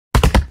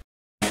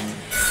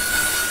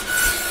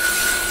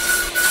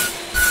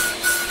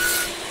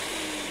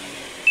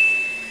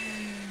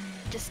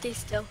Stay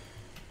still.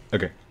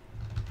 Okay.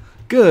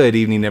 Good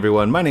evening,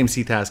 everyone. My name's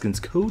Heath Haskins,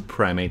 Code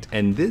Primate,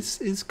 and this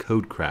is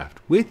HopeCraft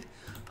with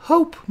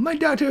Hope, my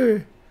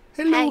daughter.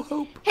 Hello, Hi.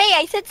 Hope. Hey,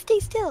 I said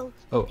stay still.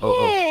 Oh.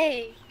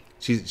 Hey.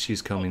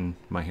 She's combing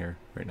my hair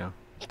right now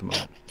at the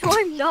moment. No,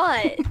 I'm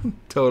not.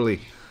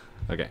 Totally.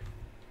 Okay.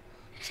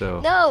 So.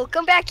 No,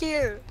 come back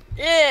here.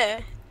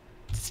 Yeah.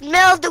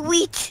 Smell the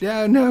wheat.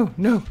 Yeah, no.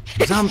 Smell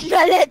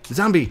it.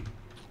 Zombie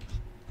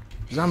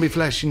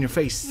flesh in your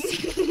face.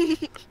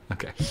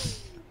 Okay.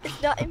 It's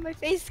not in my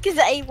face because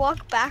I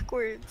walk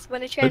backwards.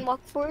 When I try and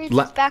walk forwards,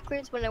 it's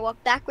backwards. When I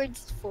walk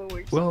backwards, it's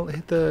forwards. Well,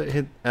 hit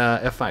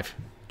F5.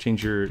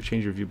 Change your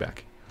view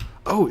back.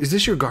 Oh, is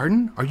this your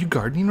garden? Are you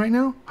gardening right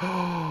now?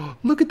 Oh,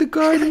 look at the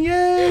garden!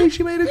 Yay,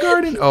 she made a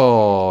garden.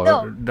 Oh,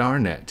 no.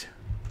 Darn it!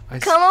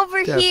 Come over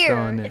here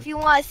if you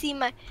want to see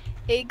my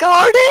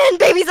garden.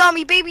 Baby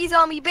zombie, baby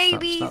zombie,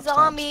 baby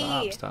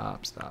zombie.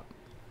 Stop.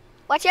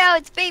 Watch out,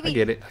 it's baby. I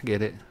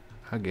get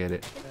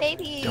it.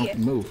 Baby. Don't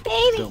move.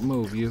 Baby. Don't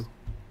move, you.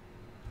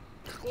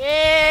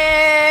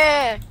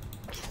 Yeah.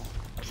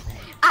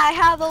 I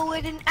have a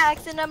wooden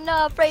axe and I'm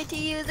not afraid to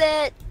use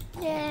it.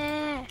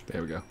 Yeah.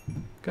 There we go.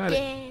 Got it.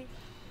 Yeah.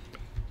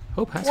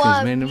 Hope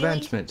Haskins made an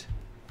advancement.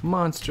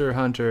 Monster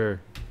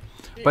Hunter.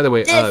 By the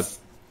way,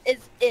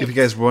 if you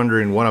guys were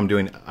wondering what I'm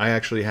doing, I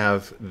actually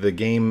have the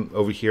game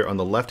over here on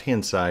the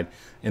left-hand side,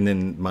 and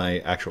then my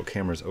actual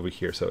camera's over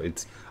here. So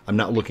I'm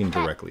not looking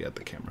directly at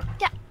the camera.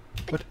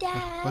 But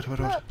Dad, What?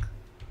 Look,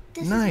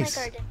 this Nice. is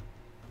my garden.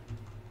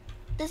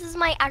 This is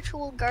my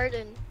actual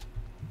garden.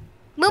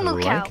 Moo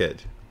I cow. like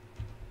it.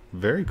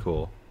 Very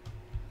cool.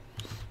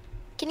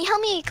 Can you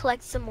help me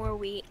collect some more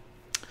wheat?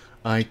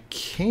 I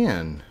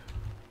can.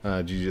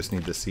 Do you just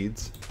need the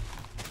seeds?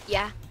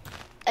 Yeah.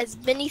 As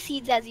many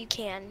seeds as you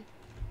can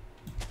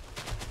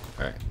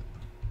Alright.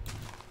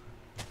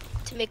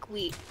 to make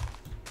wheat.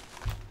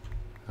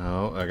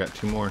 Oh, I got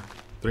 2 more.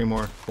 3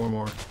 more. 4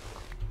 more.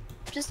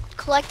 Just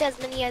collect as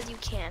many as you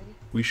can.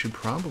 We should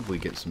probably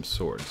get some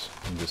swords.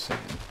 I'm just saying.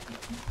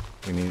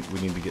 We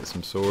need to get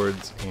some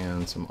swords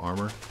and some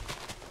armor.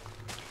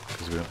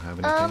 Because we don't have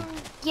anything.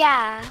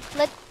 Yeah.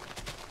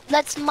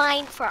 Let's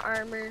mine for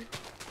armor.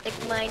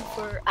 Like mine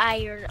for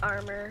iron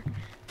armor.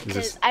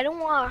 Because I don't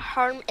want to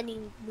harm any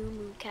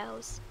moo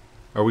cows.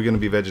 Are we going to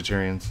be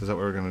vegetarians? Is that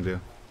what we're going to do?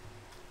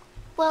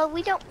 Well,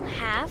 we don't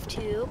have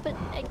to, but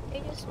I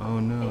just... Oh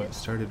no, it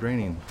started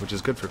raining, which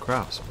is good for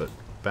crops, but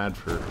bad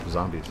for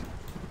zombies.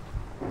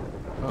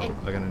 Oh,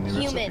 I got a new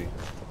human recipe.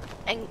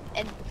 and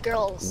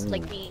girls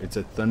like me. It's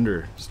a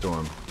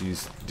thunderstorm.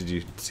 Did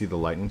you see the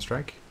lightning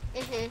strike?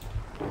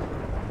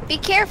 Be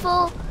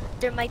careful!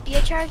 There might be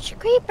a charged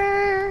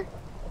creeper!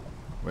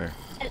 Where?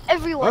 And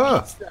everyone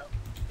hits them.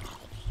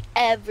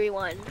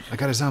 Everyone. I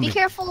got a zombie. Be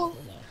careful!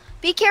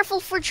 Be careful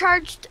for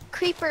charged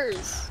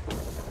creepers!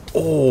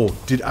 Oh,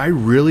 did I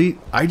really?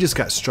 I just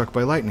got struck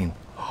by lightning.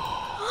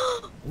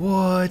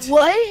 What?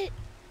 What?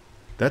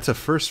 That's a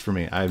first for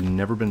me. I've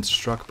never been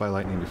struck by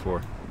lightning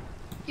before.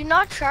 You're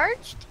not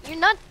charged? You're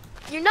not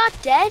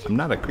dead? I'm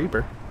not a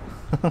creeper.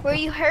 Were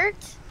you hurt?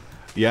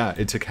 Yeah,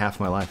 it took half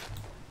my life.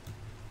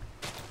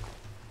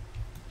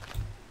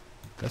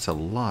 That's a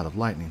lot of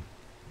lightning.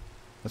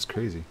 That's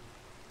crazy.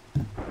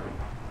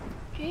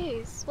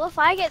 Jeez. Well, if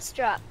I get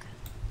struck?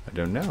 I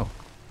don't know.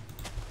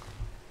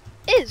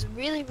 It is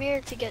really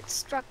weird to get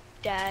struck,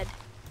 Dad.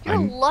 You're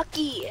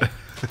lucky.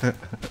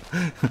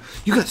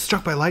 You got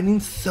struck by lightning?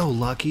 So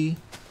lucky.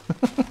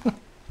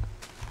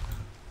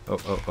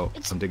 Oh.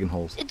 I'm digging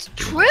holes. It's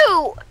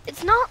true.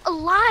 It's not a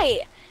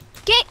lie.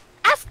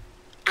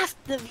 Ask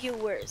the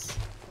viewers.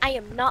 I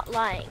am not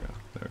lying.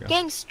 There we go.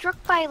 Getting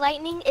struck by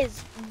lightning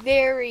is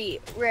very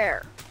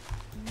rare.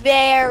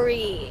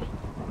 Very.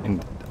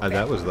 And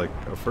that was like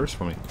a first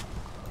for me.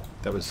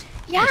 That was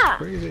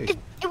crazy.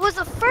 It was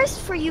a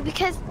first for you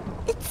because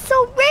it's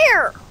so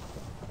rare.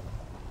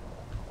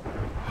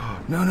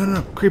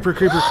 No. Creeper.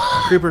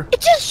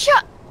 It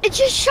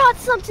just shot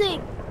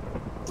something.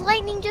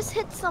 Lightning just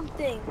hit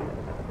something.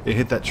 It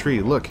hit that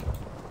tree, look.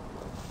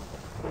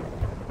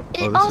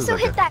 It also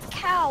hit that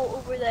cow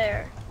over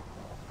there.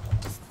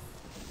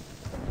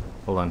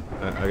 Hold on,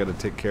 I gotta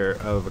take care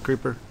of a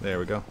creeper. There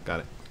we go, got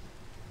it.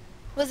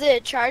 Was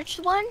it a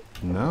charged one?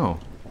 No.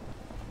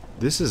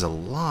 This is a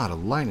lot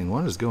of lightning.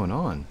 What is going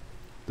on?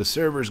 The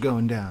server's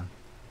going down.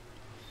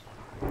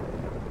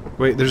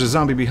 Wait, there's a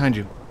zombie behind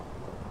you.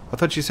 I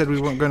thought you said we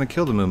weren't going to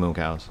kill the moo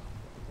cows.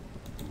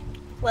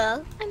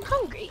 Well, I'm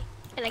hungry,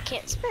 and I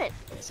can't sprint,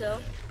 so...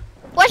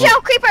 Watch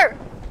out, creeper!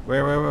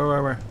 Where?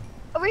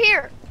 Over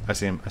here! I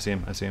see him.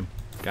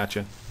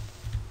 Gotcha.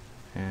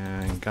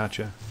 And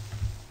gotcha.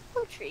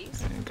 Oh,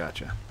 trees. And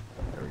gotcha.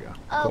 There we go.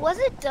 Cool. Was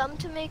it dumb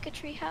to make a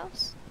tree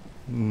house?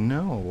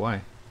 No,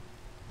 why?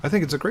 I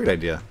think it's a great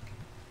idea.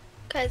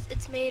 Because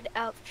it's made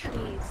out of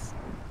trees.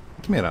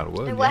 It's made out of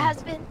wood. And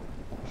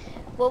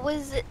what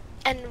was it,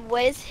 and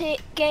what is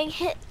getting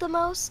hit the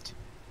most?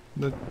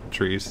 The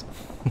trees.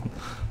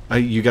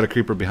 You got a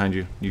creeper behind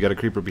you.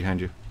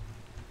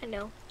 I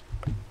know.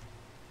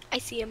 I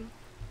see him.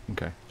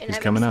 Okay. And He's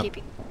I'm coming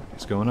escaping. up.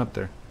 He's going up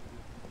there.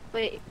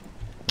 Wait.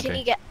 Can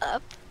you get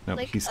up? Nope,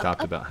 like, he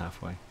stopped about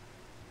halfway.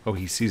 Oh,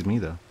 he sees me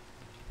though.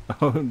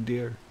 Oh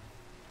dear.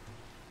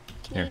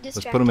 Here,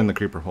 let's put him in the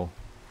creeper hole.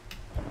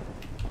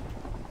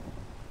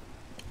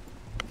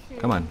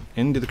 Come on,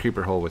 into the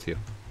creeper hole with you.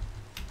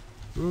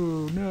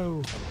 Ooh,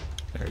 no.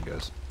 There he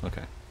goes.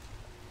 Okay.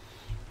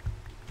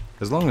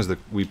 As long as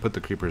we put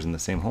the creepers in the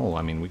same hole,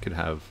 I mean, we could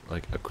have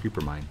like a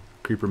creeper mine,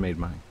 creeper-made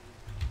mine.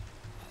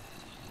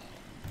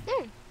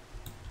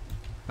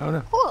 Oh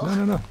no! Cool.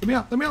 No! Let me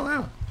out! Let me out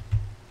now!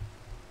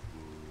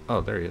 Oh,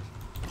 there he is.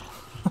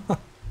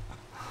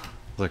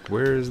 Like,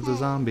 where is the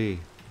zombie?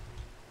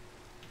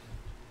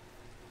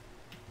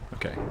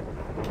 Okay.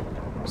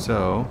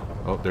 So,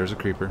 oh, there's a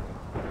creeper.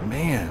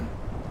 Man,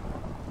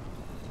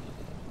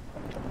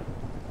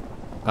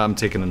 I'm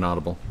taking an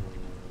audible.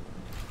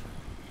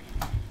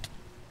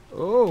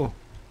 Oh.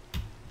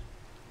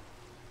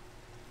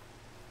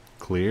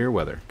 Clear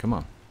weather. Come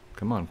on.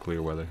 Come on,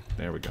 clear weather.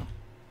 There we go.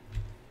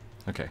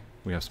 Okay,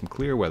 we have some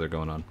clear weather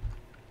going on.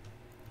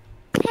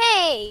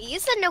 Hey, you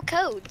said no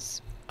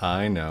codes.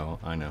 I know,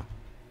 I know.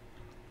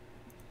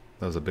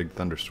 That was a big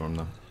thunderstorm,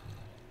 though.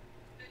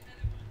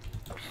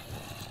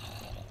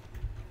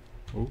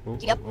 Oh, oh,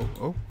 yep.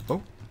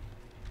 oh.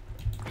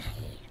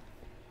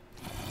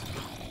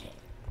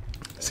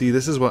 See,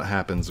 this is what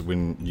happens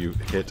when you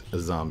hit a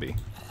zombie.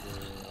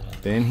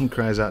 Then he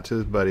cries out to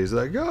his buddies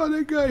like, "Oh,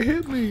 that guy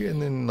hit me!"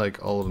 And then,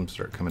 like, all of them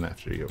start coming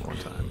after you at one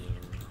time.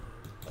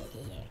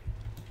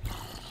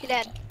 Hey,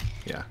 Dad.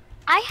 Yeah.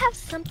 I have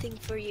something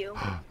for you.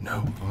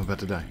 No, I'm about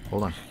to die.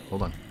 Hold on,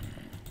 hold on.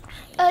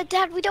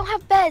 Dad, we don't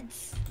have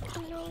beds.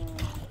 Oh, no.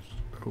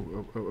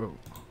 Oh.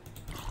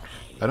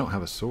 I don't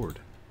have a sword.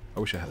 I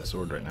wish I had a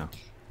sword right now.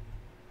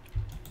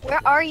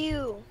 Where are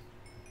you?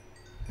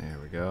 There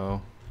we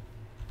go.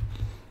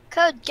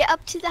 Code, get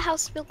up to the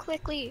house real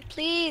quickly,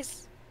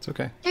 please. It's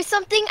okay. There's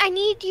something I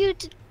need you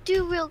to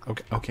do real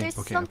quick. Okay.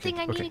 There's something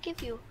I need to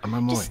give you. I'm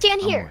on my way. Just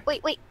stand here.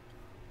 Wait.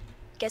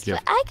 Guess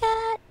what I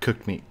got?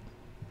 Cooked meat.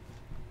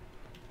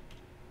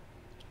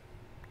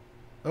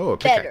 Oh, a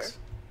pickaxe.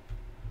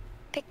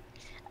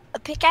 A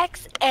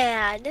pickaxe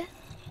and...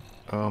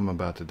 Oh, I'm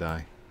about to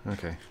die.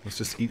 Okay, let's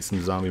just eat some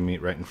zombie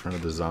meat right in front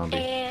of the zombie.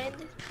 And...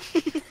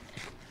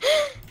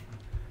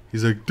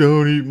 He's like,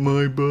 "Don't eat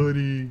my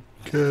buddy,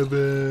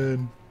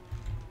 Kevin."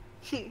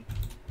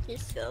 You're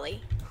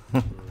silly.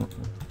 I'm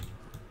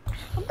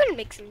gonna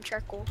make some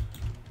charcoal.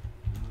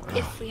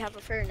 If we have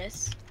a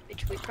furnace,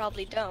 which we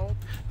probably don't,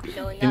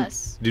 knowing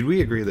us. Did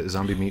we agree that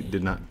zombie meat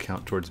did not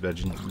count towards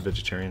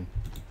vegetarian?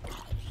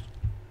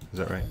 Is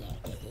that right?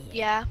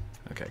 Yeah.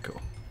 Okay,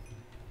 cool.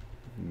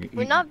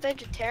 We're not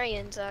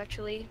vegetarians,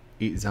 actually.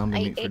 Eat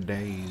zombie meat for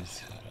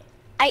days.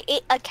 I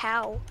ate a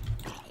cow.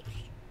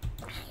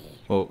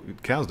 Well,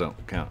 cows don't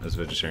count as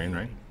vegetarian,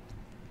 right?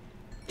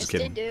 Just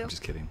kidding. They do.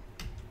 Just kidding.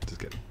 Just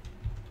kidding.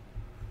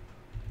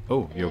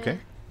 Oh, you okay?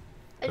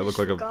 That looked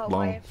like a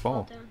long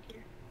fall.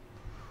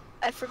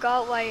 I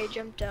forgot why I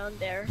jumped down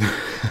there.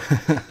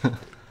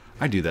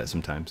 I do that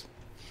sometimes.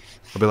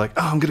 I'll be like,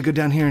 "Oh, I'm gonna go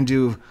down here and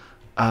do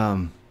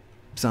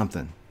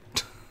something."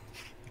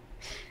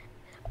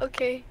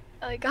 Okay,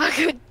 I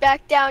gotta go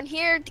back down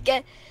here to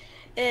get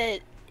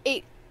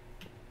eight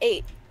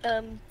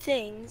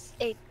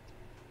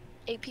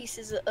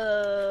pieces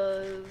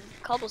of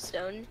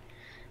cobblestone,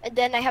 and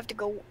then I have to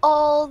go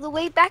all the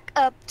way back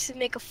up to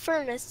make a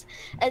furnace,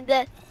 and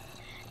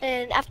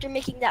after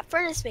making that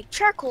furnace, make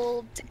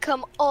charcoal to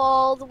come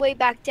all the way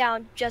back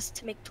down just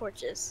to make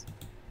torches.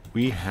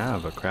 We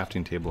have a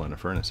crafting table and a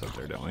furnace up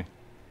there, don't we?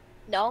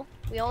 No,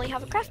 we only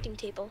have a crafting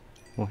table.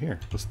 Well, here,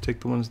 let's take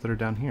the ones that are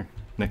down here,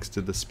 next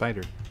to the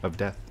spider of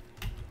death.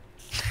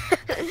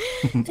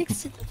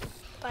 Next to the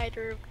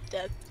spider of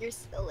death, you're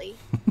silly.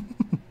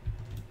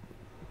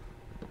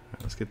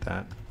 Alright, let's get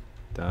that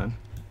done.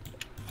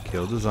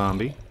 Kill the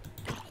zombie.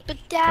 But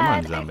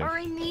Dad, Come on, zombie. I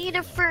already need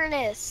a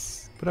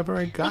furnace. But I've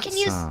already got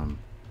some.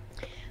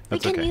 We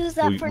can use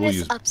that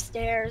furnace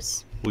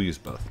upstairs. We'll use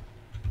both.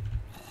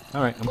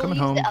 Alright, I'm coming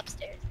home. We'll use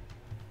the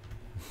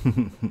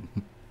upstairs.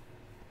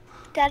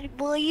 Dad,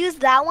 we'll use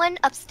that one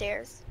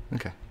upstairs.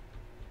 Okay.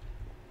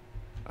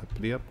 Up.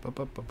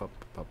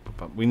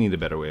 We need a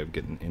better way of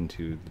getting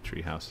into the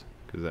treehouse,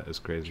 because that is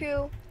crazy.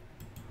 True.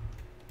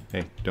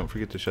 Hey, don't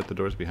forget to shut the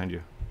doors behind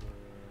you.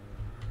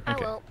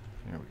 Okay. I won't.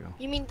 There we go.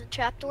 You mean the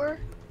trapdoor?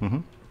 Mm-hmm.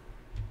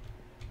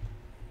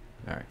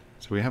 Alright,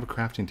 so we have a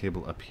crafting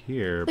table up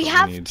here. We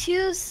have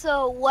two,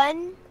 so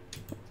one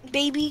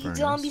baby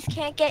zombies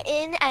can't get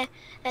in,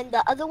 and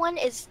the other one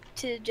is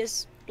to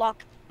just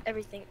block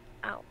everything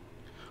out.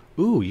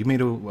 Ooh, you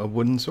made a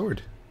wooden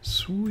sword.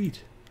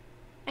 Sweet.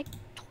 I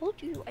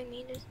told you I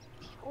made a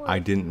sword. I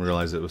didn't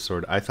realize it was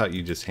sword. I thought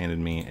you just handed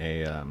me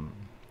a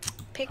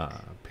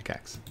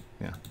pickaxe.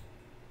 Yeah.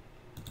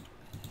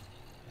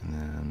 And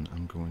then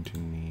I'm going to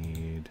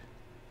need...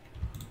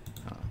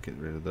 get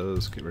rid of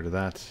those, get rid of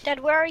that. Dad,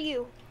 where are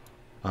you?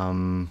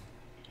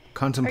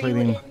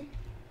 Contemplating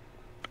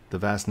the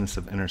vastness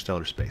of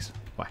interstellar space.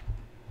 Why?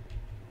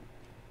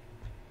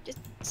 Just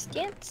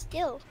stand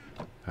still.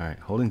 Alright,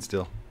 holding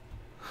still.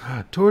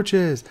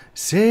 Torches!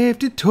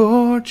 Safety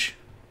torch!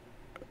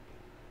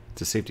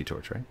 It's a safety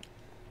torch, right?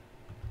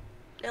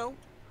 No.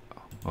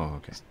 Oh,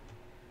 okay.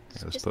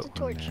 Yeah, let's just put a one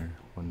torch. there,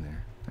 one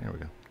there. There we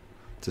go.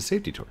 It's a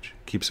safety torch.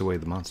 Keeps away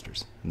the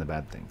monsters and the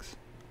bad things.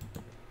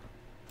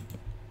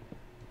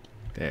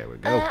 There we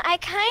go. I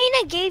kind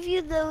of gave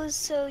you those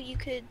so you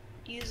could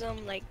use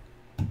them like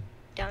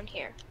down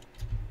here,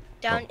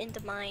 down in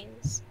the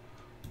mines.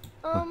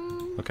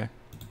 Okay.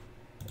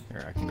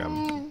 Here, I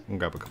can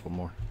grab a couple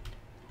more.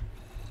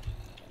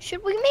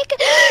 Should we make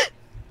it?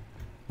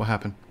 What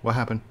happened? What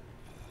happened?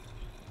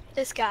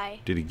 This guy.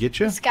 Did he get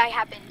you? This guy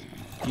happened.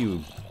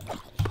 You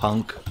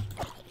punk.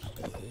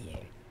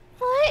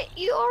 What?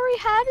 You already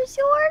had a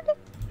sword?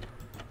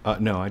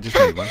 No, I just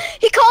made one.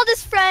 He called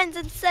his friends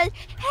and said,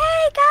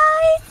 "Hey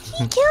guys,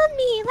 he killed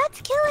me.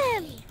 Let's kill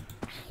him."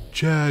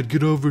 Chad,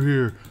 get over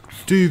here.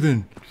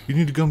 Steven, you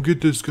need to come get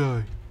this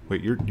guy.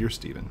 Wait, you're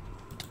Steven.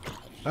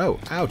 Oh,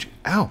 ouch.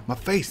 Ow, my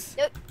face.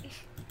 No,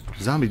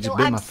 Zombie just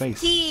bit my face.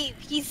 Steve.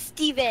 He's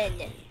Steven.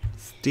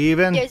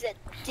 Steven. There's a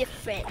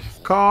difference.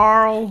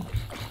 Carl.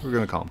 We're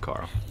going to call him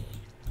Carl.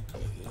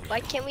 Why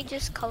can't we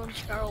just call him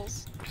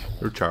Charles?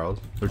 Or Charles.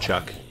 Or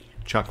Chuck.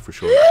 Chuck for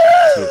short.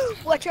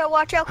 Watch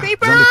out,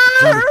 creeper!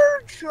 Zombie.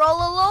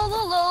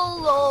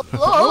 Tra-la-la-la-la-la-la.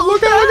 Oh,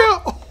 look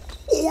out.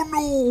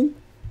 Oh,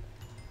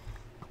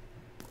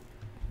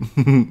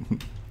 no.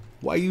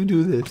 Why you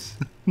do this?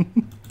 You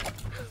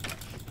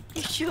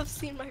should have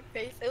seen my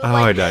face. It was Oh,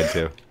 I died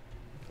too.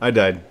 I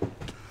died.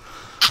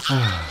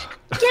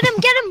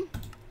 Get him!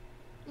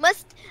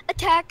 Must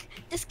attack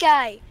this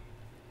guy.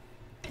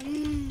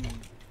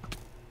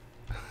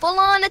 Full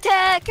on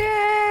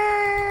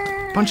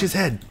attacker! Punch his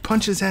head.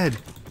 Punch his head.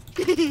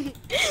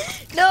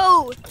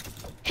 No!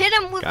 Hit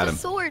him with Got the him.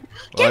 sword.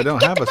 Well, I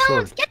don't have a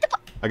sword. Get the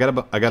bones! I got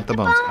the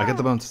bones. I got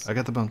the bones. I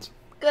got the bones.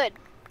 Good.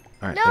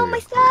 All right. No, there we my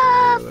go.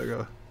 stuff! There we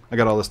go. I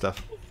got all the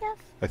stuff. My stuff.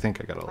 I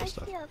think I got all the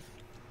stuff.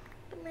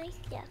 My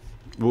stuff.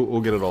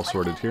 We'll get it all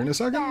sorted here in a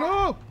second.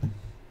 No!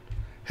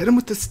 Hit him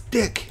with the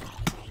stick.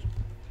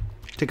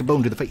 Take a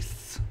bone to the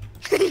face.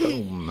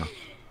 Boom.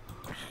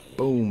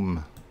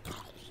 Boom.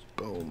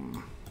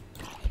 Boom.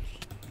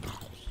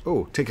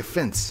 Oh, take a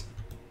fence.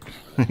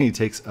 He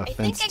takes a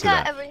fence to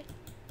that.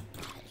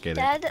 Get it?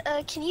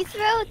 Dad, can you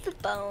throw the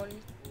bone?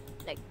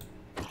 Like,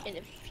 in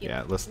a few.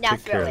 Yeah, let's now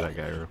take care throw of that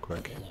guy real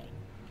quick.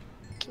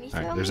 Can you All throw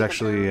right, me there's the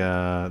actually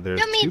bone?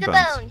 there's Throw me two the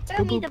bones. bone. Throw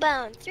Boop, me boop. the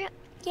bone.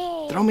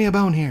 Yay. Throw me a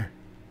bone here.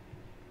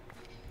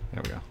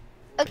 There we go.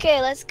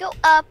 Okay, let's go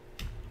up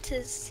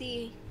to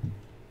see.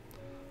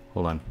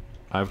 Hold on.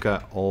 I've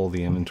got all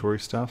the inventory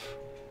stuff.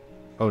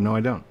 Oh, no, I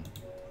don't.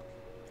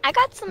 I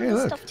got some Hey, of the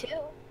look. stuff too.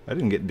 I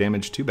didn't get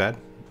damaged too bad.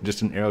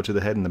 Just an arrow to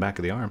the head and the back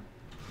of the arm.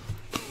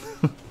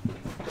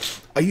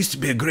 I used to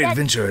be a great Dad.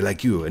 adventurer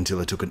like you until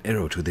I took an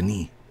arrow to the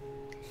knee.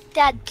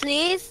 Dad,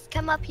 please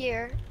come up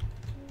here.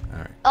 All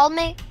right. I'll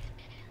make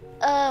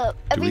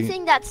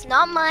everything that's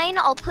not mine.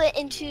 I'll put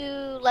into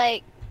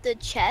like a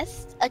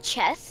chest,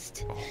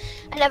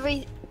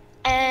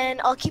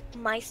 and I'll keep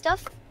my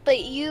stuff. But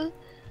you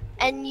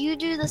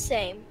do the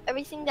same.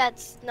 Everything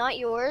that's not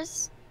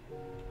yours,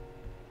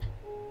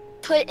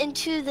 put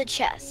into the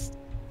chest.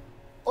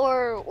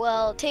 Or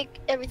well, take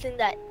everything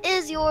that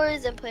is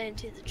yours and put it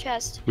into the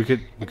chest. We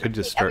could just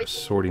take start everything.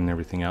 sorting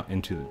everything out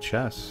into the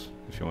chests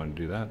if you want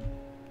to do that.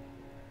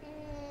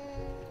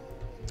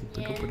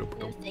 Yeah,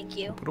 no, thank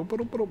you.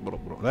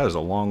 That is a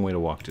long way to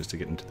walk just to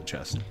get into the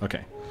chest.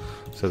 Okay,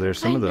 so there's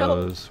some of I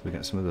know. those. We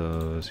got some of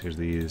those. Here's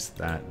these,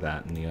 that,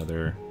 and the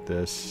other.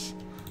 This,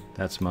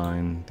 that's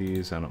mine.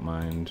 These I don't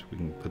mind. We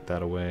can put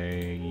that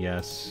away.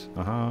 Yes.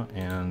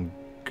 And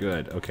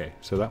good. Okay,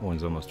 so that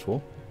one's almost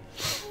full.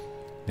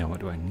 Now what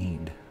do I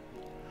need?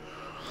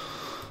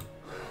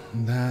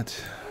 That.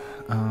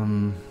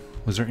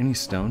 Was there any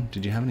stone?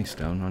 Did you have any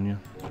stone on you?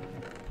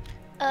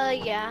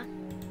 Yeah.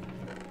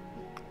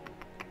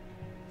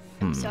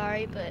 I'm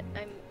sorry, but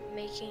I'm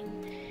making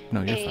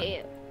No, you're a fine.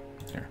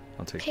 Here,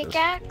 I'll take this.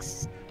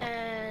 pickaxe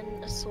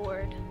and a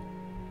sword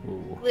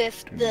Ooh,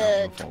 with do not the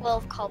wanna fall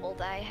 12 cobble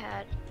that I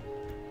had.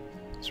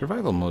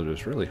 Survival mode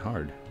is really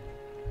hard.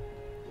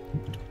 No,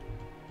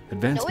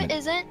 Advancement. it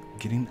isn't.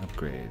 Getting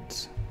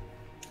upgrades.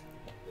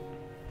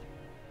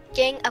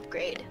 Gang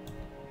upgrade.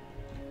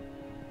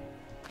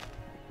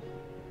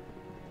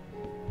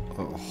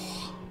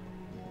 Oh.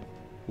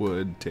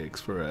 Wood takes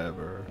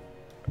forever.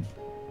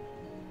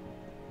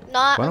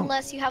 Not Why don't-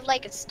 unless you have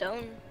like a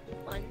stone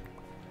one.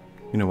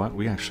 You know what?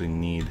 We actually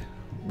need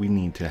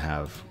to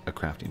have a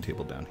crafting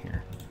table down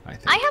here, I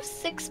think. I have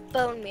 6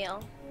 bone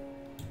meal.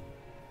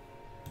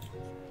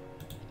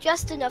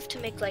 Just enough to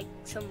make like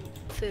some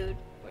food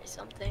or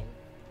something.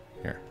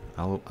 Here.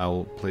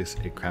 I'll place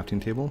a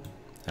crafting table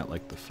at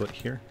like the foot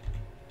here.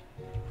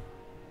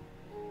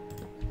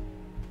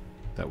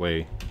 That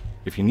way,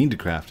 if you need to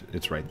craft,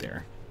 it's right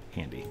there.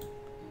 Handy.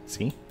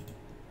 See?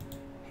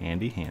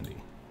 Handy, handy.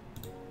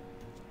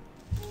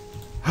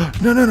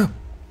 No!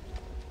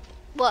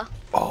 What?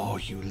 Oh,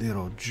 you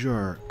little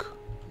jerk.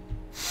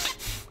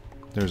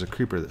 There's a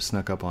creeper that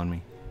snuck up on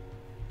me.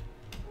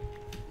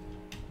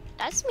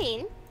 That's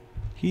mean.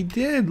 He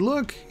did.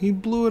 Look, he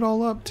blew it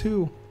all up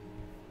too.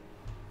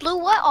 Blew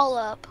what all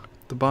up?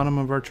 The bottom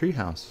of our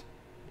treehouse.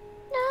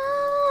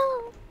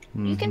 No.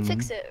 You can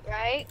fix it,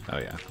 right? Oh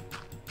yeah.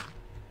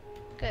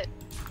 Good.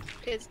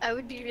 Because I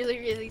would be really,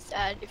 really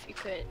sad if you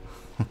couldn't.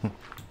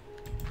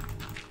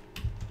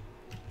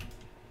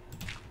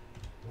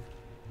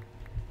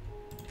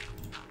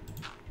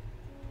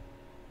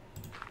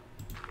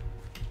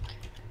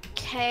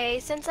 Okay,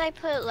 since I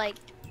put like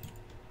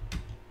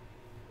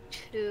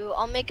 2,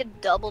 I'll make a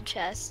double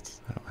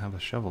chest. I don't have a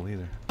shovel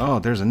either. Oh,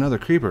 there's another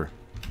creeper.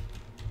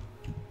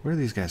 Where are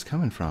these guys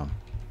coming from?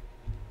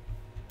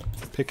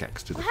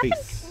 Pickaxe to the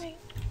face.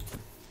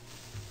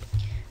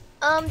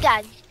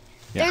 Dad,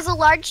 yeah. There's a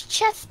large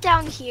chest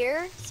down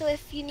here, so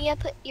if you need to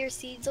put your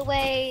seeds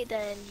away,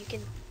 then you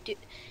can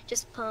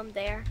just put them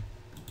there.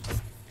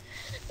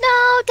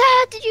 No,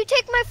 Dad, did you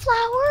take my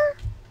flower?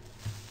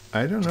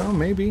 I don't know,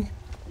 maybe.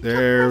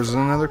 There's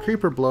another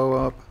creeper blow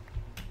up.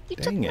 You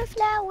took my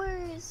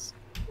flowers.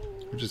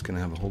 We're just gonna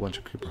have a whole bunch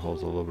of creeper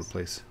holes all over the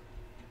place.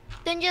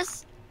 Then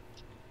just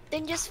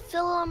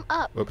fill them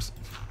up. Whoops.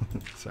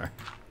 Sorry.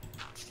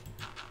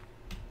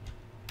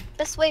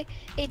 Best way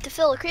to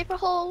fill a creeper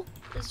hole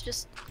is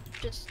just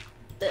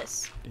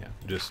this. Yeah,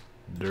 just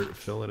dirt,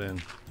 fill it in.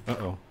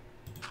 Uh-oh.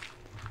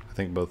 I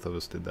think both of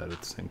us did that at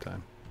the same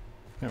time.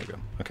 There we go.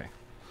 Okay.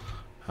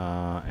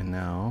 And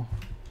now...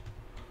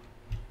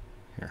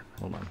 Here,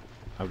 hold on.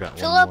 I've got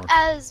fill one more. Fill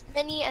up as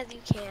many as you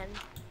can.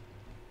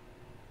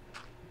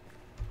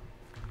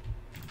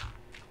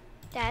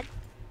 Dad?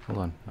 Hold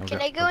on.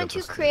 Can I go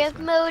into creative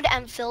mode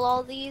and fill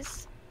all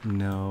these?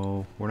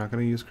 No, we're not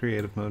going to use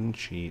creative mode and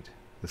cheat.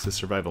 This is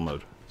survival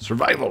mode.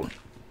 Survival!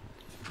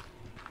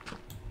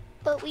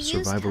 But we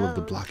use survival of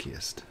the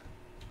blockiest.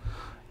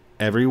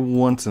 Every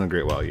once in a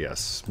great while,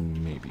 yes,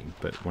 maybe.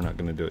 But we're not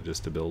going to do it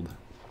just to build.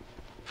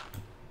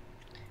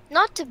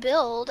 Not to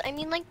build. I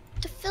mean, like,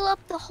 to fill up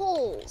the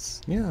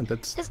holes. Yeah,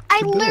 that's... Because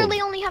I literally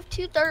only have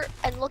 2 dirt,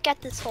 and look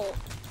at this hole.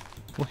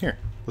 Well, here.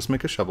 Let's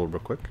make a shovel real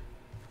quick.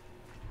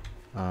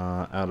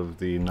 Out of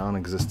the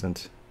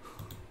non-existent...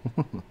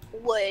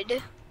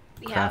 wood.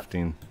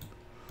 Crafting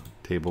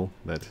table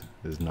that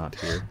is not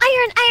here.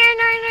 Iron.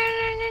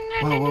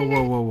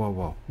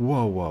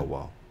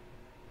 Whoa.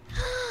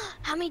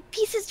 How many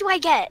pieces do I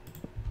get?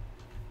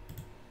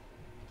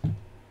 Alright,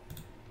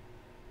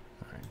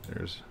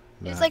 there's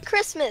that. It's like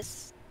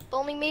Christmas, but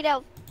only made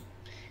out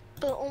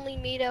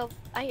of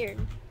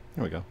iron.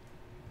 There we go.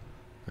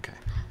 Okay.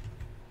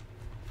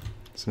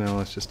 So now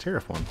let's just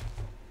terraform.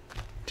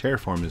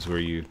 Terraform is where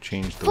you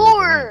change the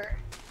 4!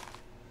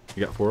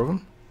 You got 4 of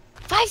them?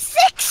 5,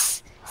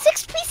 6!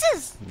 6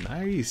 pieces!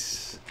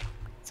 Nice.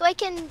 So I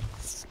can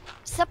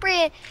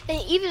separate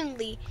it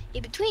evenly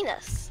in between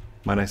us.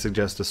 Might I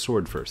suggest a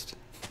sword first?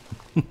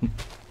 But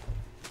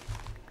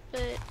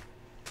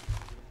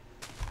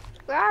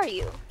where are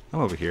you? I'm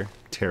over here,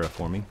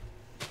 terraforming.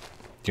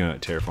 Do you know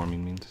what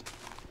terraforming means?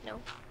 No.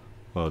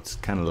 Well, it's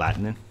kind of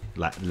Latin.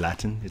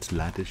 It's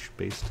Latish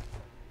based.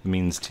 It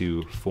means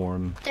to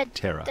form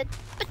terra.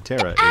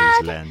 Terra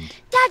is land.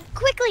 Dad,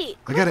 quickly!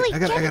 I got it.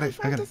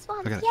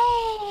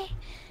 Yay!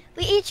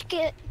 We each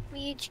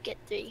get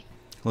 3.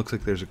 Looks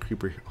like there's a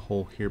creeper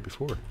hole here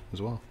before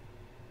as well.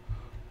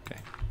 Okay,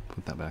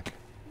 put that back.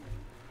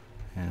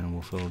 And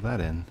we'll fill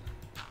that in.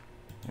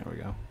 There we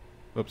go.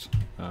 Whoops.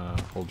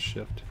 Hold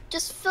shift.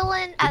 Just fill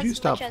in as much as you can. Did you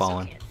stop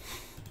falling?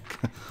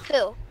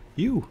 Who?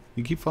 You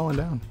keep falling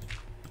down.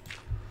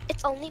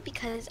 It's only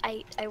because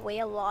I weigh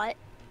a lot.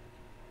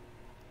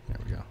 There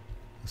we go.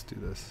 Let's do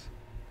this.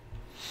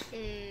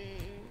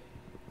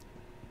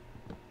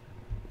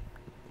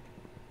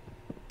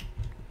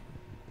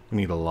 We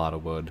need a lot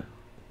of wood.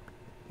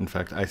 In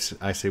fact, I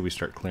say we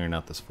start clearing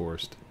out this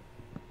forest.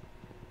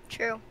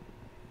 True.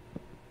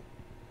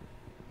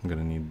 I'm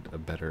gonna need a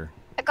better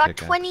I got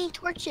pickaxe. 20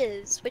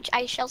 torches, which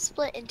I shall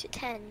split into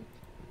 10.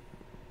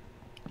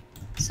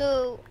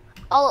 So,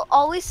 I'll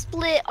always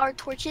split our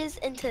torches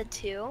into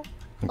 2. Okay.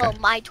 Well,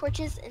 my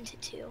torches into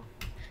 2.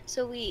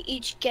 So we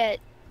each get...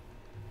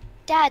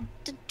 Dad,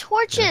 the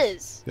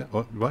torches! Yeah,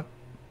 what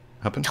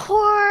happened?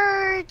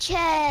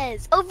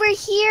 Torches! Over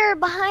here,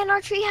 behind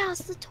our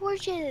treehouse, the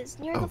torches,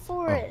 near the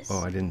forest.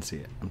 Oh, I didn't see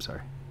it. I'm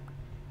sorry.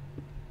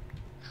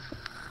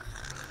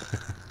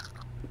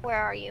 Where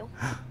are you?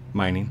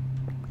 Mining.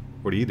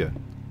 What are you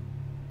doing?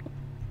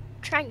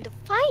 Trying to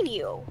find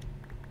you.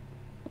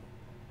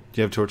 Do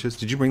you have torches?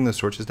 Did you bring those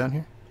torches down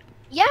here?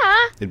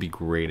 Yeah. It'd be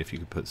great if you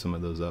could put some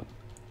of those up.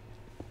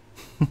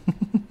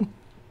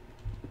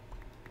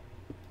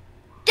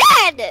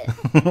 Dad!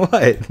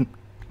 What?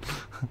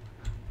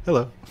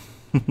 Hello.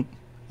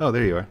 Oh,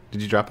 there you are.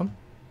 Did you drop them?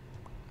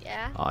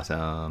 Yeah.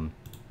 Awesome.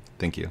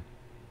 Thank you.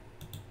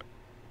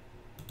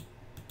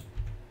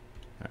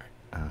 Alright.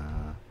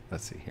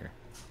 Let's see here.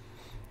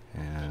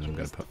 And I'm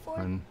going to put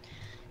one...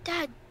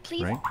 Dad,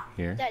 please. Right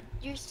here. Dad,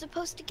 you're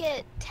supposed to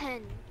get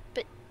 10.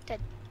 But, Dad,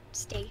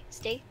 stay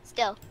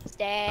still.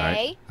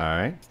 Stay.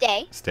 Alright.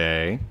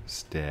 Stay.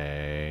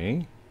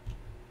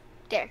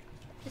 There.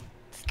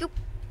 Scoop.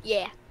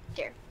 Yeah.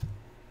 There.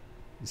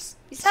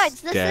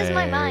 Besides, this is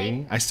my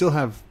mine. I still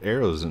have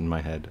arrows in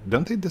my head.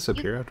 Don't they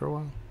disappear after a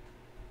while?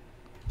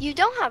 You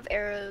don't have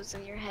arrows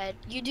in your head.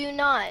 You do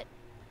not.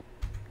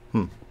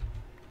 Oh,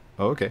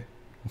 okay.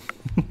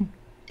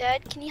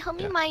 Dad, can you help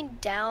me mine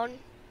down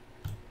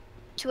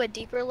to a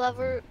deeper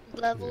level?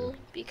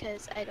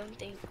 Because I don't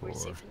think we're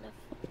safe enough.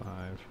 5,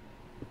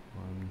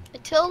 1,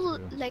 until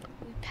 2, like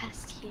we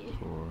passed here.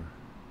 4,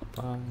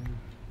 5.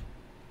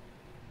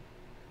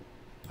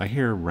 I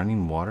hear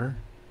running water.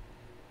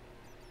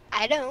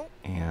 I don't.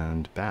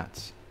 And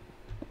bats.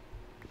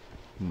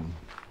 1,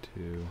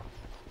 2,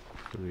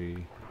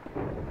 3,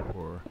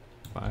 4,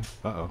 5.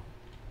 Uh-oh.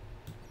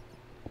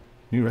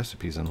 New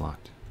recipes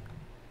unlocked.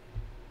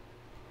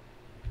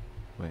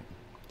 Wait,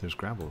 there's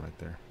gravel right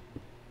there.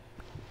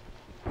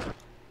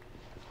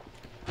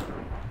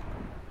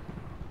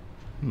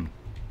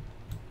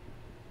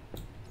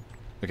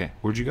 Okay,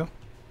 where'd you go?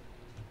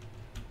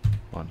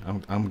 Hold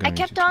on, I'm gonna. I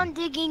kept on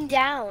digging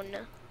down.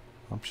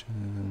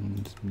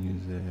 Options,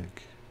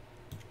 music.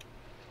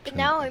 But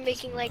now I'm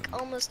making like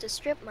almost a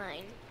strip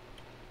mine.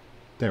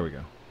 There we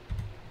go.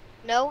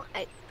 No,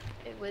 I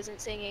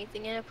wasn't saying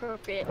anything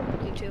inappropriate,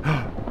 YouTube.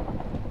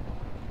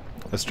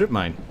 A strip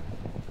mine.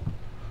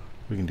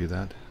 We can do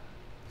that.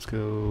 Let's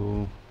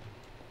go.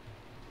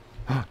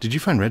 Oh, did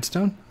you find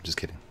redstone? I'm just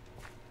kidding.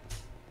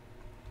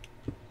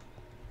 Is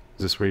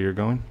this where you're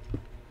going?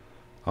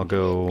 I'll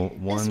go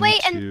 1, this way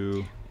 2.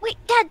 And wait,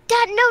 Dad,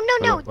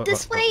 no,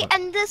 this way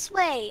and this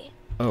way.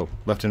 Oh,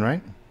 left and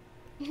right?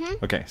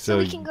 Okay, so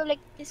we can go like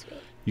this way.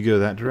 You go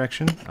that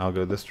direction, I'll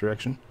go this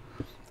direction.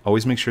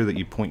 Always make sure that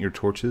you point your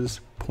torches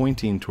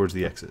pointing towards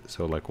the exit.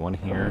 So like one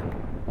here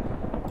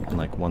and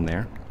like one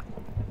there.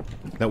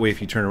 That way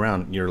if you turn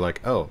around, you're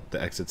like, oh,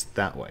 the exit's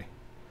that way.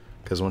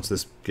 Because once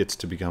this gets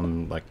to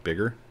become like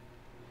bigger.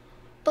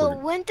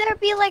 But wouldn't there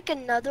be like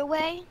another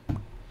way?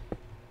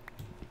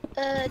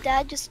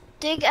 Dad, just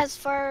dig as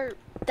far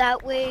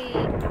that way,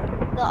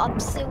 the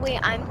opposite way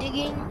I'm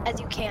digging as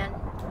you can.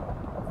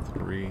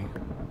 3,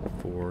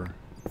 4,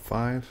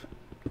 5.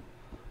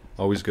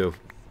 Always go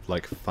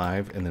like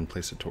 5 and then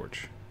place a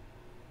torch.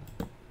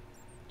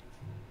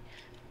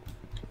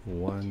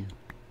 1,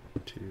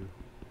 2,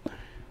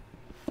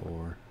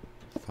 4,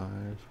 5.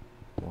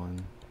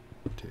 1,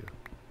 2,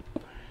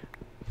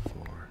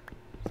 4,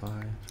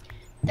 5.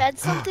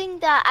 That's something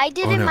that I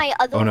did in my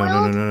other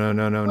world.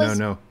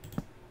 No.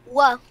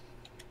 What?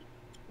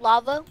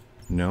 Lava?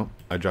 No,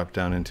 I dropped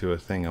down into a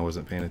thing. I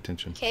wasn't paying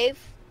attention. Cave?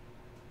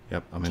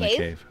 Yep, I'm in a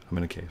cave. I'm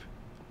in a cave.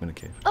 I'm in a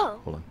cave. Oh.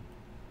 Hold on.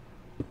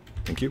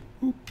 Thank you.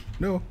 Ooh,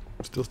 no,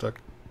 I'm still stuck.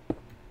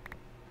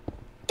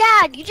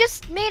 Dad, you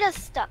just made us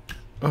stuck.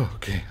 Oh,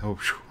 okay. Oh,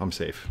 whew, I'm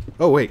safe.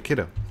 Oh, wait,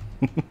 kiddo.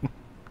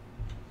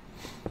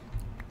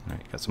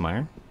 Alright, got some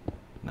iron.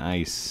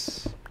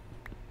 Nice.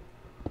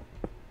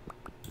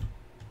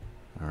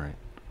 Alright.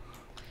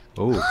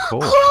 Oh,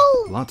 coal.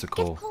 Coal! Lots of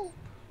coal. Coal.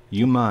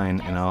 You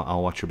mine, and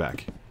I'll watch your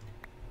back.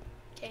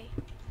 Okay.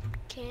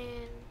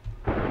 Can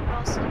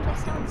also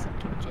place down some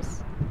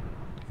torches.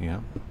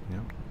 Yep.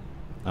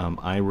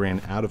 I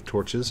ran out of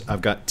torches.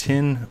 I've got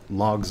 10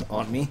 logs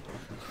on me.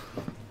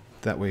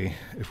 That way,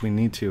 if we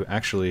need to,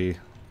 actually,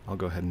 I'll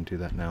go ahead and do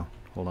that now.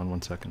 Hold on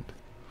 1 second.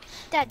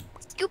 Dad,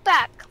 scoot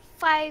back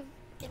 5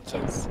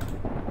 inches.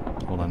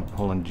 Hold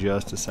on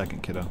just a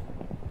second, kiddo.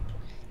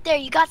 There,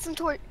 you got some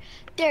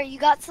There, you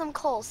got some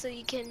coal, so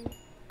you can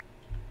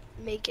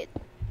make it.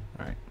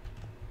 Alright.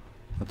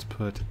 Let's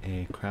put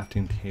a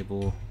crafting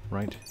table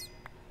right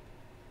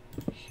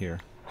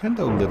here.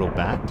 Hello, little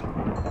bat.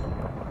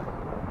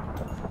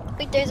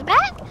 Wait, there's a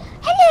bat?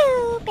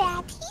 Hello,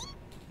 Batty.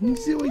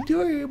 He's so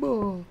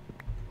adorable.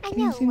 I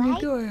know, He's an right?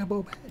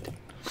 adorable bat.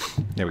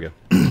 There we go.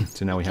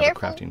 So now we have a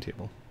crafting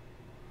table.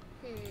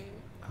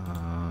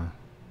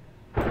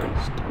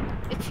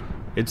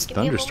 It's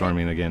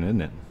thunderstorming again,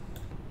 isn't it?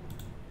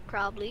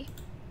 Probably.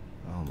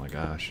 Oh my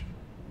gosh.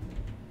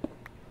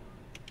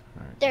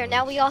 All right, there,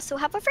 now we also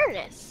have a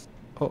furnace.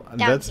 Oh,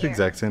 that's the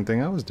exact same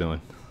thing I was doing.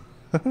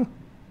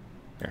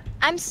 Here.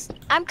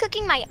 I'm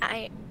cooking my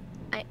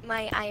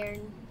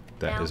iron.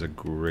 That now. is a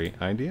great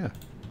idea.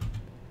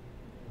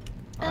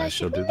 I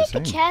shall do do the make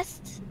same. A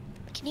chest?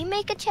 Can you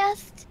make a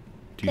chest?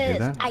 Do you hear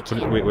that? I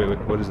can't. Wait.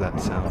 What is that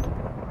sound?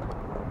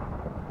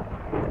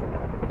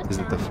 Is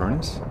it the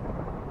furnace?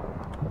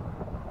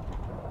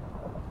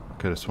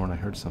 Could have sworn I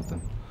heard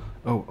something.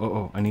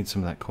 Oh! I need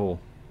some of that coal.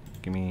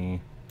 Give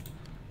me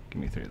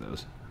 3 of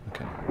those.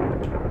 Okay.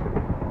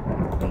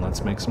 And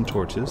let's make some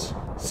torches.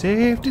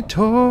 Safety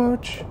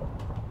torch.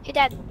 Hey,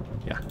 Dad.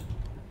 Yeah.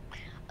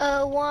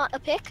 Want a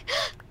pick?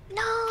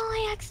 No,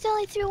 I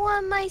accidentally threw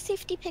one of my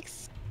safety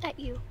picks at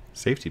you.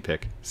 Safety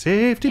pick.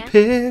 Safety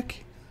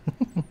pick.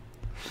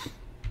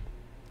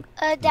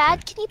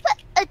 Dad, can you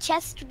put a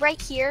chest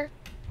right here?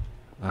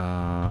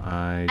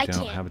 I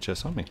don't have a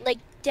chest on me. Like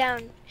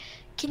down.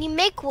 Can you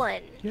make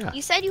one? Yeah.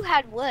 You said you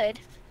had wood.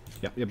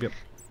 Yep.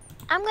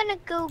 I'm gonna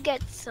go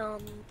get some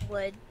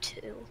wood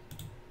too.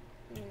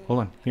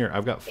 Hold on. Here,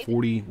 I've got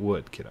 40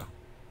 wood, kiddo.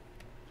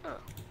 Oh.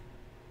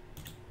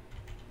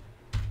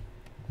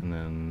 And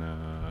then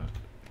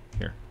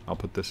Here, I'll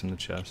put this in the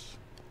chest.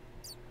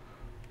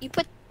 You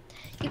put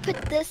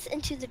this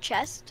into the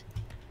chest.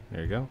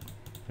 There you go.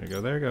 There you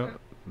go. There you go.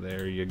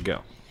 There you go.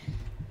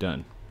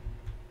 Done.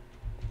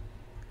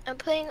 I'm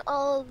putting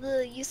all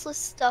the useless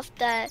stuff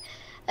that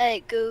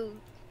go.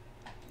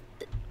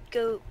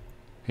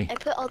 Hey. I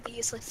put all the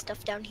useless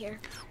stuff down here.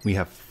 We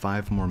have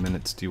 5 more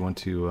minutes. Do you want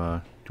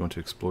to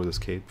explore this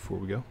cave before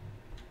we go?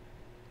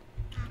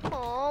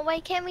 Oh,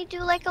 why can't we do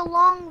like a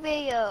long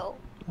video?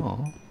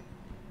 Oh,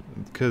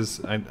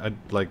 because I'd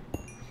like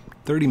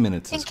 30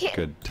 minutes is a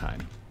good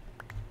time.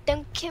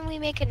 Then can we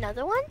make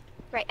another one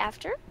right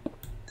after?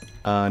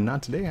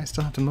 Not today. I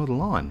still have to mow the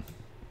lawn.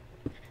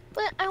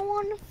 But I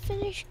want to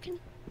finish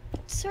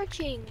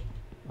searching.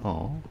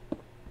 Oh.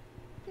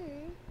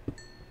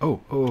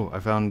 Oh, I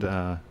found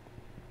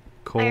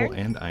coal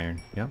and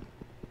iron. Yep.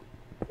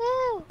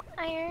 Woo,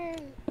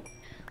 iron.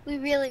 We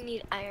really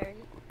need iron.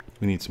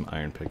 We need some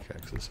iron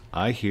pickaxes.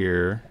 I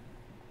hear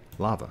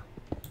lava.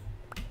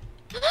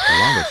 The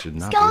lava should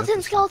not skeleton,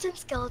 be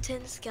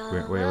skeleton.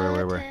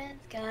 Where?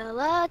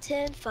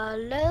 Skeleton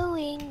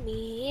following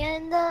me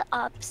in the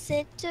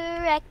opposite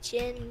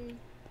direction.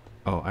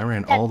 Oh, I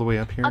ran all the way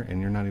up here and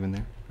you're not even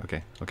there?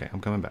 Okay, I'm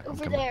coming back.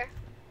 Over there.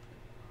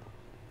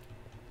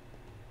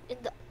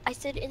 I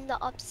said in the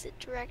opposite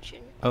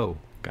direction. Oh,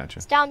 gotcha.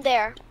 It's down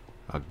there.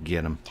 I'll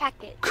get him.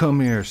 Attack it.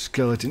 Come here,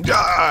 skeleton.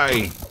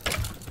 Die!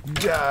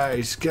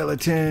 Die,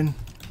 skeleton!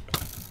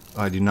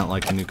 Oh, I do not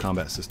like the new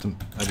combat system.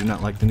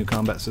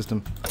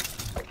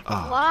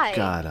 Oh, why?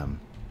 Got him.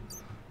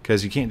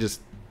 Because you can't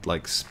just,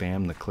 like,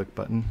 spam the click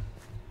button.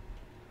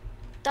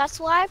 That's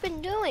what I've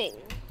been doing.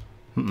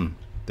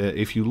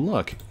 If you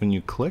look, when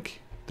you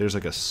click, there's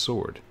like a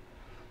sword.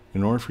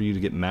 In order for you to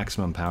get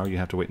maximum power, you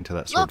have to wait until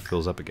that sword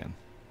fills up again.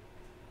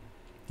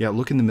 Yeah,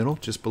 look in the middle,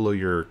 just below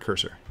your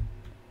cursor.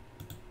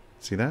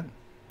 See that?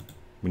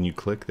 When you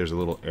click, there's a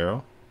little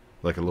arrow,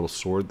 like a little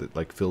sword that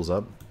like fills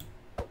up.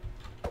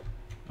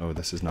 Oh,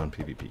 this is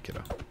non-PvP,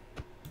 kiddo.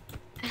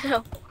 I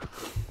know.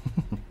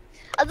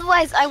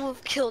 Otherwise, I would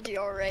have killed you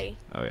already.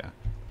 Oh yeah.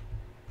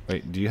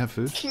 Wait, do you have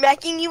food?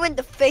 Smacking you in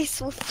the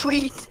face with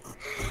wheat.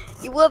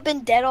 You would have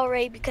been dead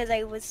already because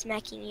I was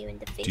smacking you in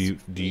the face.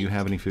 Do you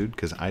have any food?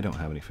 Because I don't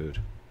have any food.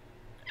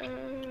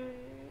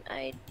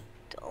 I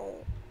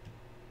don't.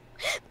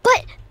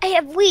 But I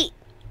have wheat.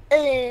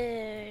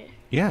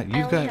 Yeah,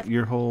 you've got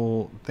your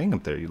whole thing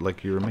up there. You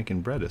were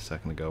making bread a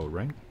second ago,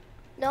 right?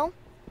 No,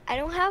 I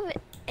don't have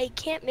it. I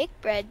can't make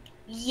bread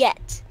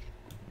yet.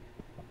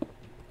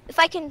 If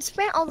I can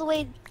sprint all the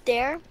way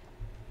there,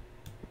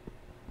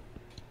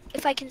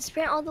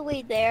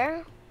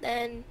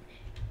 then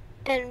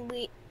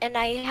and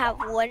I have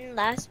one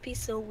last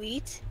piece of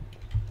wheat,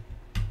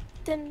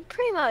 then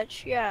pretty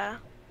much, yeah.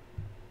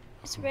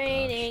 It's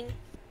raining.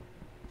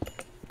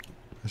 Gosh.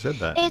 I said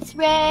that. It's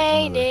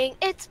raining,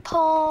 it's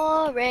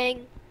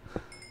pouring.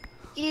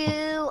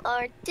 You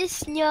are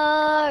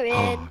snoring.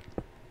 Oh.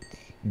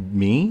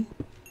 Me?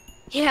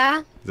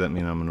 Yeah. Does that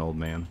mean I'm an old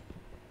man?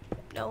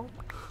 No.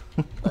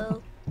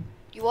 Well,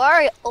 you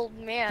are an old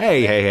man.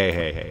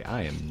 Hey,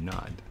 I am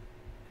not.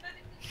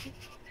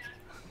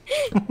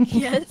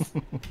 Yes.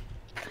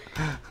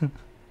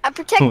 I'm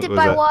protected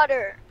by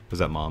water. Was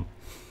that Mom?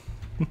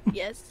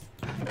 Yes.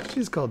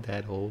 She's called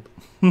Dad old.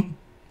 Alright,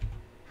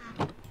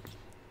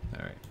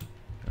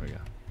 there we go.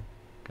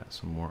 Got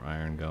some more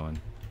iron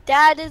going.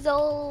 Dad is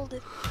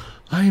old.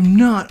 I am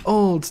not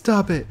old.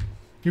 Stop it.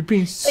 You're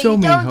being so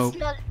mean, Hope.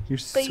 You're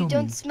so mean. But you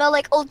don't smell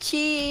like old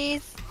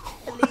cheese.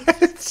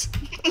 What?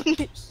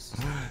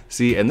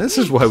 See, and this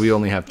is why we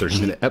only have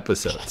 30-minute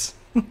episodes.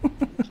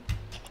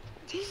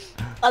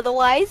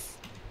 Otherwise?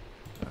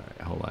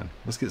 Alright, hold on.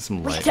 Let's get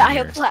some light. We die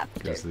of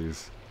laughter.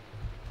 These...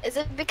 Is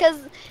it because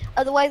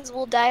otherwise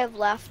we'll die of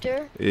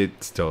laughter?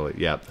 It's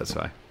totally, yeah, that's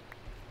why.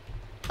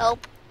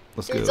 Help.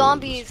 There's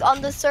zombies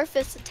on the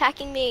surface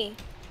attacking me.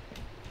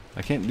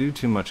 I can't do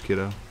too much,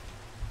 kiddo.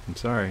 I'm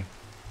sorry.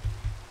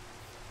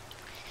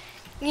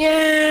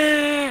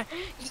 Yeah.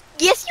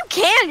 Yes, you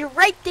can. You're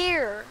right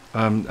there.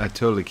 I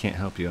totally can't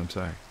help you. I'm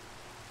sorry.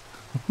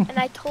 And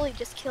I totally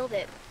just killed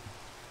it.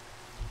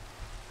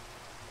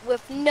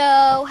 With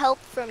no help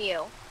from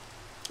you.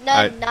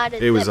 Not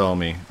it was all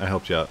me. I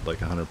helped you out like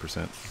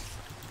 100%.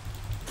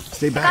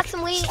 Stay back. I got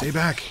some wheat. Stay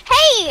back.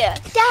 Hey,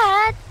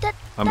 Dad.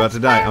 I'm about to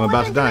die. I'm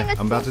about to die.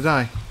 I'm about to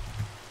die.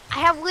 I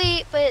have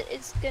wheat, but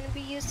it's gonna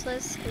be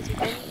useless because you're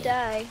gonna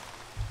die.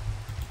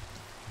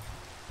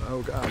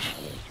 Oh gosh.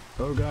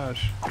 Oh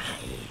gosh.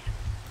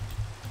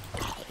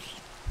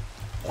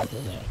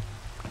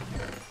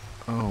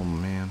 Oh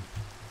man.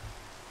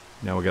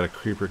 Now we got a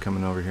creeper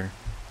coming over here.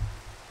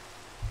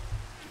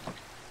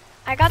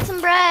 I got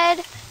some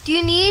bread. Do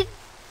you need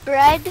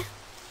bread?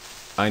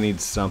 I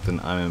need something.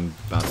 I'm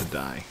about to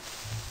die.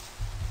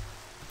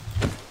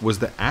 Was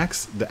the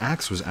axe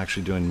was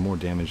actually doing more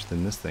damage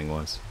than this thing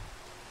was?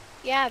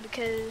 Yeah,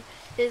 because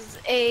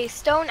a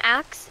stone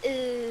axe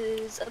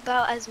is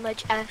about as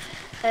much as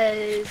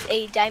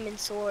a diamond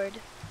sword.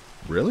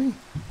 Really?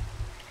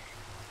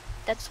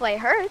 That's what I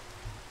heard.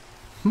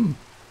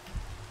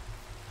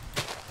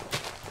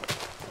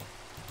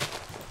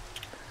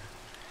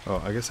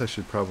 Oh, I guess I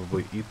should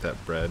probably eat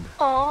that bread.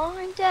 Oh,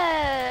 I'm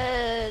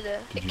dead.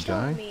 Did It you killed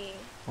die? me.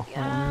 Oh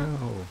Yeah.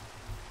 no.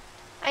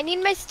 I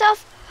need my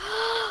stuff.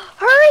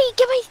 Hurry,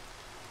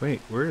 Wait,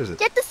 where is it?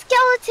 get the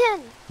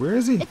skeleton. Where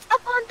is he? It's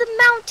up on the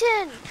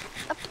mountain.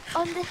 Up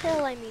on the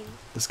hill, I mean.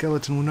 The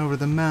skeleton went over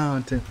the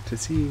mountain to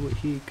see what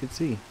he could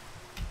see.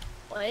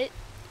 What?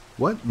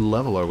 What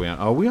level are we on?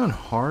 Are we on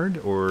hard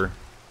or?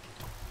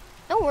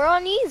 No, we're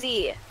on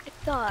easy. I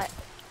thought.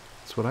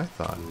 That's what I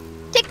thought.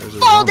 Take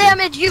fall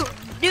damage, you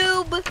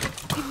noob!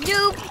 You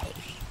noob!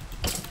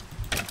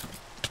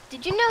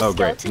 Did you know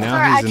skeletons are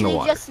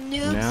actually just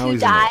noobs who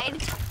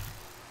died?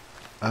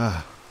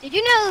 Did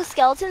you know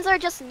skeletons are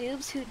just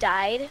noobs who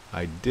died?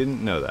 I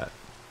didn't know that.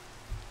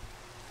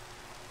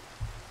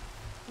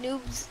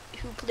 Noobs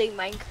who play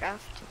Minecraft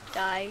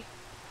die,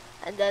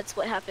 and that's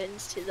what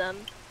happens to them.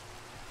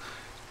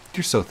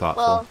 You're so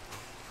thoughtful. Well,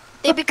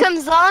 they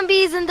become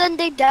zombies and then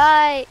they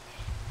die.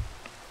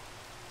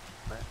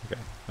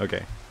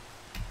 Okay.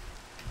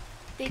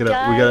 Get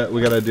up.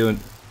 We gotta do it.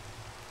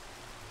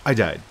 I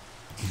died.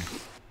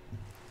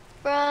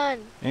 Run.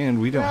 And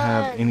we don't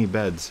have any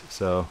beds,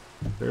 so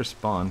there's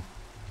spawn.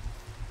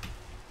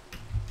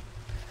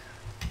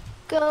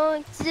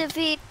 Going to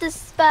defeat the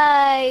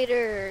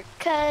spider,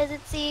 'cause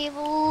it's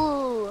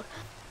evil.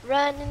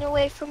 Running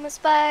away from a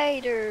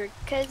spider,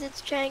 'cause it's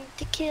trying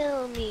to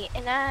kill me,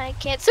 and I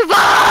can't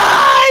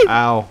survive!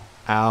 Ow.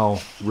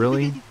 Ow.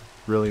 Really?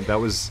 Really? That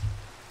was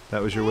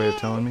your way of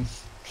telling me?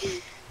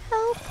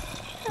 Help.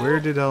 Where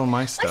did all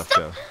my stuff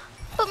go?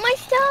 But my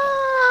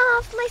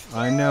stuff!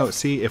 I know.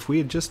 See, if we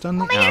had just done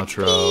the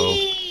outro,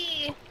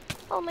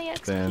 oh, my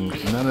XP. then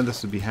none of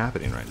this would be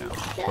happening right now.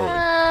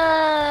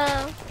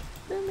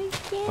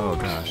 Oh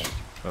gosh.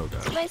 Oh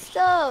gosh. My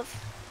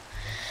stuff.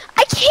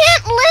 I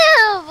can't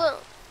live!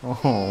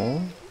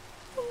 Oh.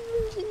 I'm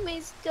losing my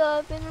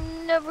stuff and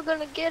I'm never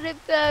gonna get it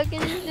back.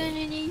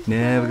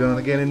 Never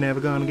gonna get it, never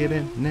gonna get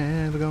it,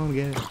 never gonna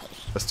get it.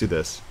 Let's do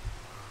this.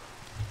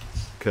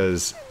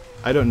 Because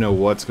I don't know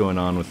what's going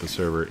on with the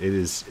server. It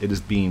is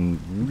being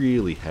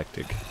really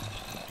hectic.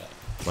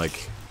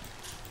 Like,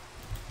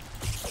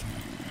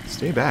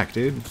 stay back,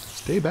 dude.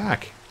 Stay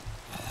back.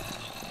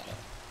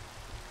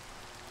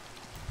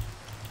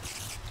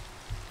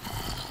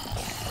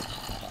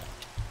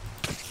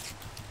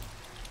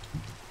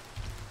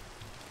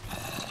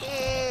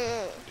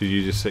 Did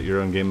you just set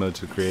your own game mode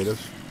to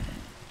creative?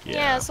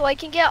 Yeah, so I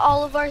can get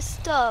all of our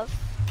stuff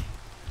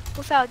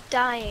without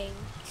dying.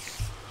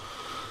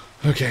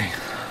 Okay.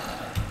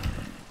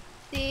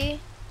 See?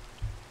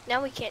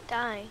 Now we can't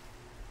die.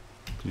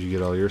 Did you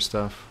get all your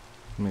stuff?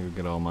 Let me go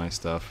get all my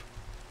stuff.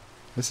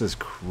 This is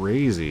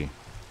crazy.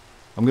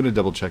 I'm gonna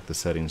double check the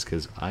settings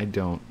because I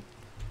don't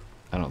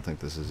think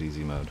this is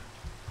easy mode.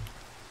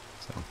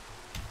 So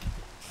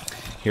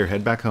here,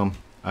 head back home.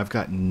 I've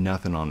got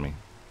nothing on me.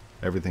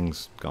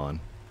 Everything's gone.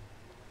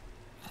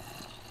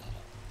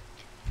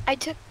 I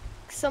took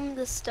some of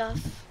the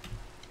stuff.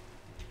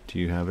 Do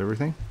you have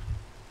everything?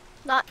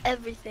 Not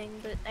everything,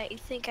 but I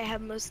think I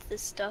have most of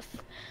this stuff.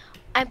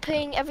 I'm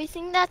putting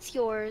everything that's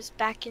yours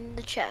back in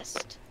the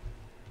chest.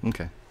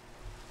 Okay.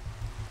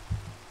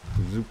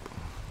 Zoop.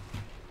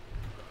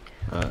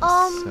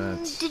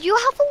 Did you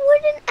have a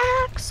wooden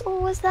axe, or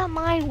was that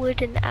my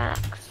wooden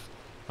axe?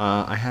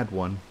 I had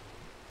one.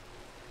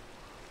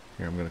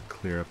 Here, I'm gonna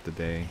clear up the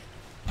day.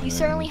 You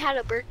certainly had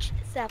a birch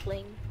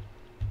sapling.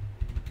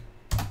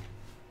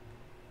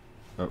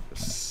 Oh,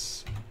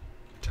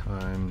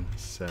 time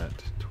set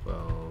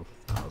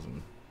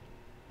 12,000.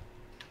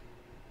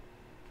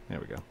 There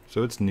we go.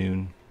 So it's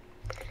noon.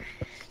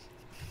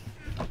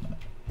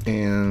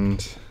 And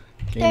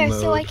game there,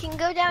 mode so I can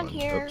go down 1.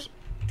 here. Oops.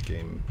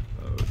 Game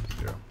mode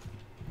 0.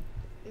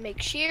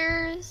 Make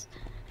shears.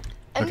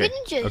 I'm Okay.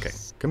 gonna just. Okay.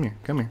 Come here.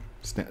 Come here.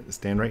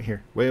 Stand right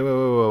here. Wait.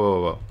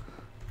 Whoa.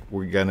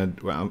 We're gonna.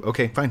 Well,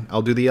 okay, fine.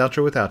 I'll do the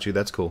outro without you.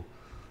 That's cool.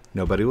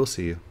 Nobody will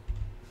see you.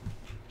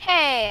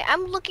 Hey,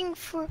 I'm looking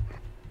for.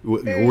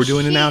 We're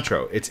doing an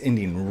outro. It's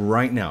ending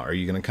right now. Are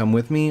you gonna come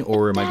with me,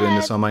 or am I doing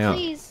this on my own?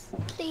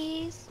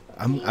 Please.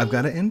 I've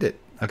got to end it.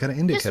 I've got to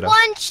end it, Just kiddo.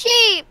 one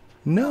sheep.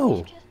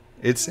 No,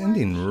 it's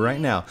ending right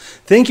now.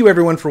 Thank you,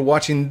 everyone, for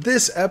watching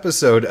this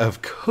episode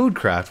of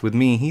HopeCraft with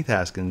me, Heath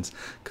Haskins,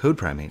 Code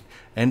Primate,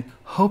 and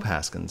Hope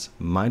Haskins,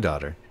 my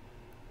daughter.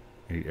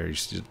 Are you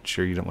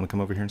sure you don't want to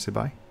come over here and say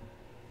bye?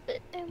 But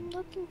I'm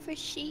looking for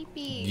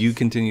sheepies. You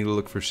continue to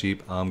look for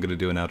sheep. I'm going to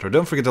do an outro.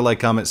 Don't forget to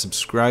like, comment,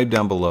 subscribe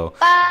down below.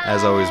 Bye.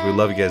 As always, we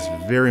love you guys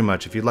very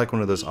much. If you'd like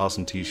one of those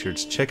awesome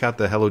t-shirts, check out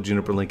the Hello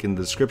Juniper link in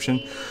the description.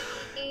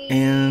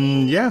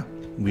 And yeah,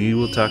 we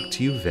will talk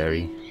to you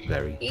very,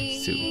 very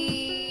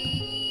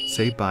soon.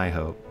 Say bye,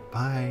 Hope.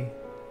 Bye.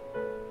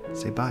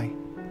 Say bye.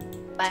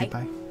 Bye. Say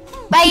bye.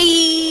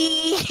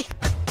 Bye.